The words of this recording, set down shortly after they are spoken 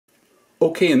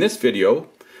Okay, in this video,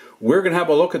 we're going to have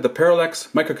a look at the Parallax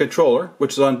microcontroller,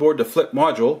 which is on board the flip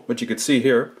module, which you can see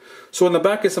here. So in the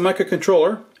back is a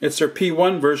microcontroller. It's their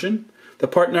P1 version. The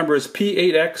part number is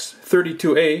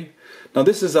P8X32A. Now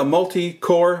this is a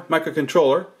multi-core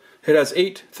microcontroller. It has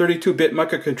 8 32-bit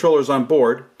microcontrollers on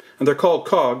board, and they're called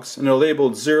cogs, and they're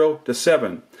labeled 0 to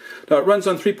 7. Now it runs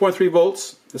on 3.3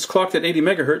 volts. It's clocked at 80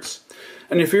 megahertz.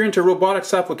 And if you're into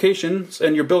robotics applications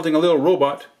and you're building a little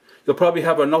robot, you'll probably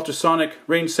have an ultrasonic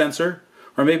range sensor,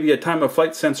 or maybe a time of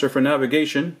flight sensor for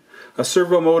navigation, a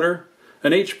servo motor,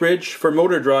 an H-bridge for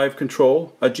motor drive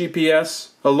control, a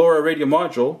GPS, a LoRa radio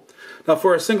module. Now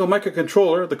for a single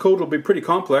microcontroller, the code will be pretty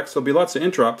complex. There'll be lots of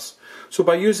interrupts. So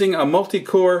by using a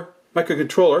multi-core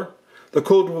microcontroller, the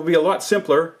code will be a lot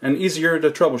simpler and easier to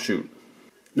troubleshoot.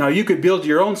 Now you could build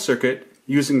your own circuit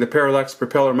using the Parallax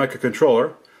Propeller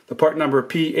microcontroller, the part number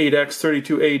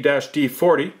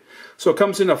P8X32A-D40. So it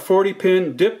comes in a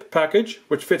 40-pin DIP package,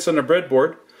 which fits on a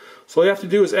breadboard. So all you have to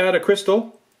do is add a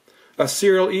crystal, a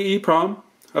serial EEPROM,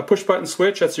 a push-button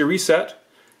switch, that's your reset,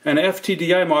 and an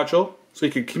FTDI module, so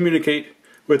you can communicate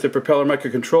with the Propeller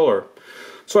microcontroller.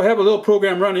 So I have a little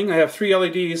program running. I have 3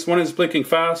 LEDs. One is blinking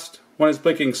fast, one is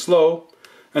blinking slow,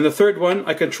 and the third one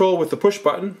I control with the push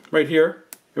button right here.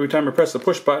 Every time I press the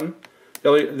push button,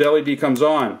 the LED comes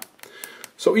on.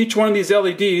 So each one of these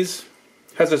LEDs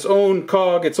has its own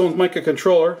cog, its own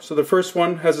microcontroller. So the first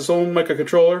one has its own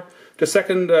microcontroller. The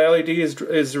second LED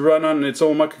is run on its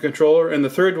own microcontroller, and the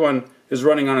third one is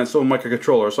running on its own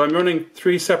microcontroller. So I'm running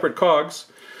 3 separate cogs.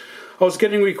 I was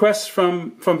getting requests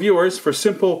from viewers for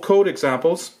simple code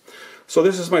examples. So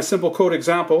this is my simple code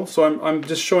example. So I'm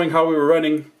just showing how we were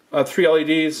running 3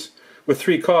 LEDs with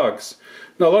 3 cogs.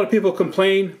 Now a lot of people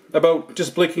complain about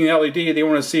just blinking LED. They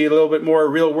want to see a little bit more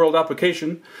real-world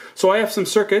application. So I have some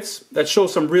circuits that show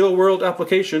some real-world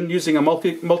application using a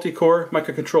multi-core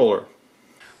microcontroller.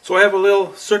 So I have a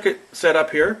little circuit set up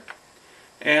here,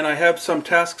 and I have some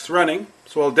tasks running.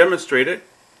 So I'll demonstrate it.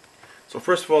 So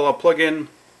first of all, I'll plug in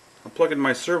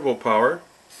my servo power.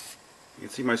 You can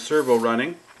see my servo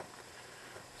running.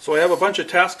 So I have a bunch of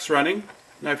tasks running.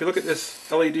 Now if you look at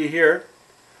this LED here,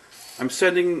 I'm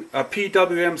sending a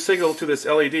PWM signal to this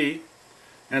LED, and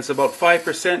it's about 5%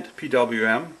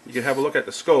 PWM. You can have a look at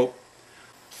the scope.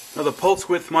 Now the pulse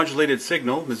width modulated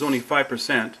signal is only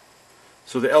 5%,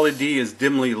 so the LED is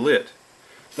dimly lit.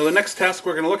 Now the next task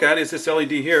we're going to look at is this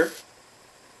LED here,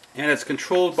 and it's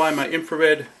controlled by my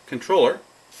infrared controller.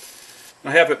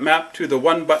 I have it mapped to the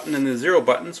 1 button and the 0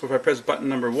 button, so if I press button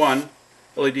number 1,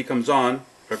 LED comes on.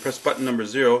 If I press button number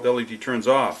 0, the LED turns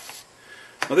off.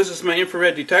 Now this is my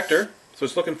infrared detector, so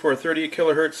it's looking for a 38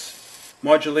 kilohertz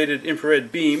modulated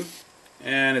infrared beam,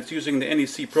 and it's using the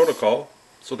NEC protocol.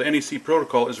 So the NEC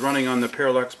protocol is running on the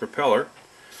Parallax propeller.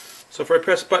 So if I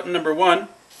press button number 1,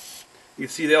 you can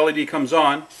see the LED comes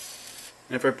on,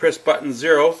 and if I press button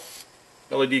 0,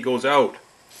 the LED goes out.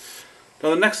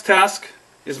 Now the next task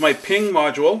is my ping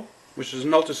module, which is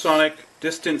an ultrasonic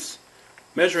distance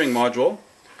measuring module.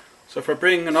 So if I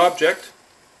bring an object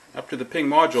up to the ping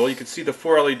module, you can see the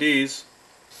 4 LEDs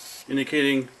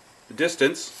indicating the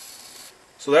distance.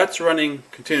 So that's running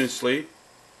continuously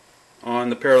on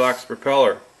the Parallax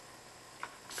propeller.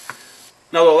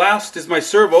 Now the last is my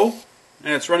servo,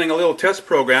 and it's running a little test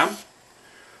program.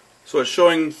 So it's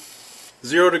showing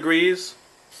 0 degrees,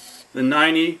 then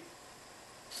 90,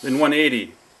 then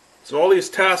 180. So all these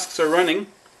tasks are running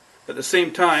at the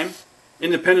same time,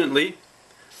 independently,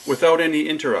 without any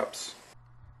interrupts.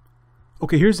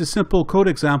 Okay, here's a simple code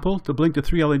example to blink the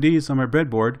 3 LEDs on my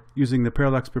breadboard using the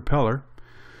Parallax propeller.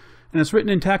 And it's written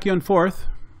in Tachyon Forth.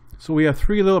 So we have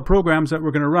 3 little programs that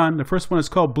we're going to run. The first one is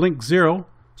called blink 0.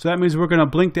 So that means we're going to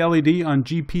blink the LED on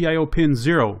GPIO pin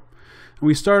 0. And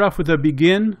we start off with a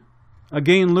begin, a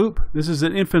gain loop. This is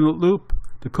an infinite loop.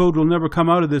 The code will never come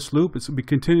out of this loop. It's going to be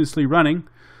continuously running.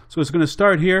 So it's going to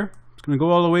start here. It's going to go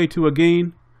all the way to a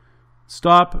gain,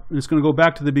 stop, and it's going to go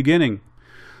back to the beginning.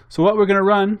 So what we're going to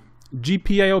run,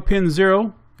 GPIO pin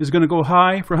 0 is going to go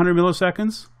high for 100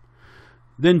 milliseconds.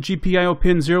 Then GPIO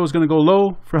pin 0 is going to go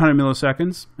low for 100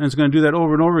 milliseconds. And it's going to do that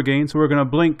over and over again. So we're going to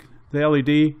blink the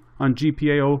LED on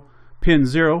GPIO pin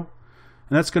 0.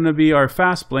 And that's going to be our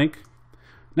fast blink.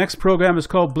 Next program is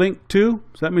called blink 2.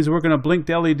 So that means we're going to blink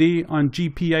the LED on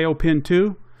GPIO pin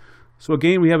 2. So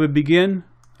again, we have a begin,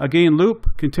 a gain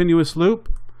loop, continuous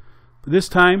loop. But this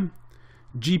time,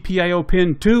 GPIO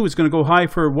pin 2 is going to go high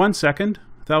for 1 second.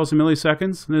 1,000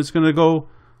 milliseconds, and it's going to go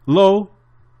low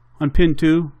on pin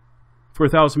 2 for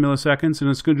 1,000 milliseconds, and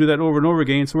it's going to do that over and over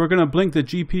again. So we're going to blink the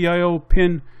GPIO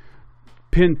pin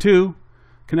 2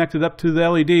 connected up to the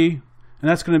LED, and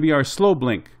that's going to be our slow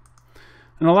blink.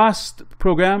 And the last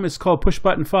program is called push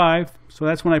button 5. So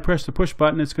that's when I press the push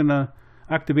button, it's going to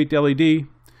activate the LED.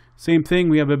 Same thing,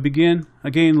 we have a begin,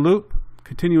 again loop,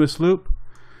 continuous loop.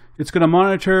 It's going to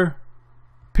monitor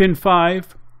pin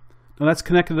 5. Now that's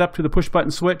connected up to the push button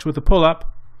switch with the pull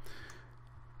up.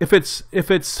 If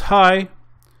it's high,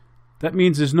 that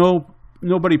means there's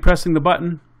nobody pressing the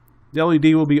button. The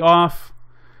LED will be off,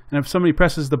 and if somebody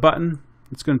presses the button,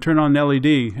 it's going to turn on the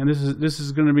LED. And this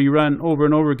is going to be run over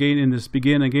and over again in this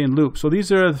begin again loop. So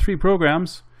these are the 3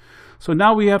 programs. So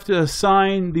now we have to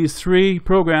assign these 3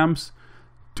 programs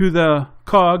to the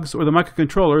cogs or the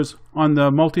microcontrollers on the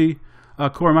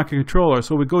multi-core microcontroller.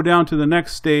 So we go down to the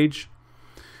next stage.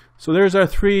 So there's our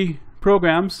 3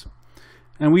 programs,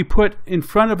 and we put in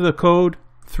front of the code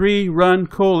 3 run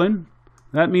colon.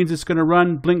 That means it's going to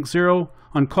run blink 0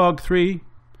 on cog 3.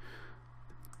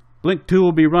 Blink 2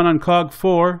 will be run on cog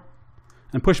 4,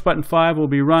 and push button 5 will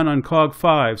be run on cog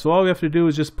 5. So all we have to do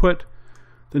is just put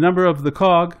the number of the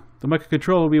cog, the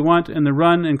microcontroller we want, and the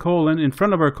run and colon in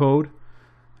front of our code,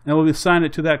 and we'll assign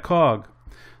it to that cog.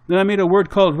 Then I made a word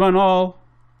called run all.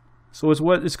 So it's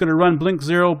going to run blink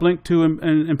 0, blink 2,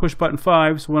 and push button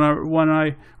 5. So when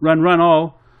I run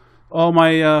all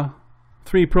my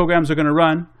 3 programs are going to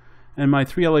run, and my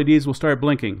 3 LEDs will start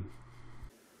blinking.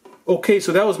 Okay,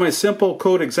 so that was my simple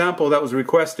code example that was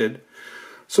requested.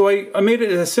 So I made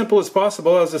it as simple as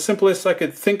possible, as the simplest I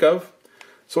could think of,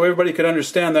 so everybody could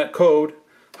understand that code,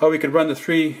 how we could run the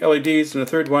 3 LEDs and the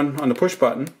third one on the push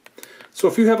button. So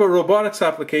if you have a robotics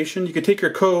application, you could take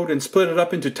your code and split it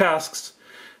up into tasks,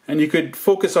 and you could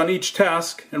focus on each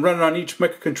task and run it on each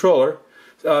microcontroller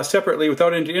separately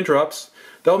without any interrupts.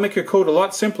 That'll make your code a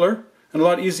lot simpler and a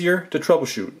lot easier to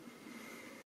troubleshoot.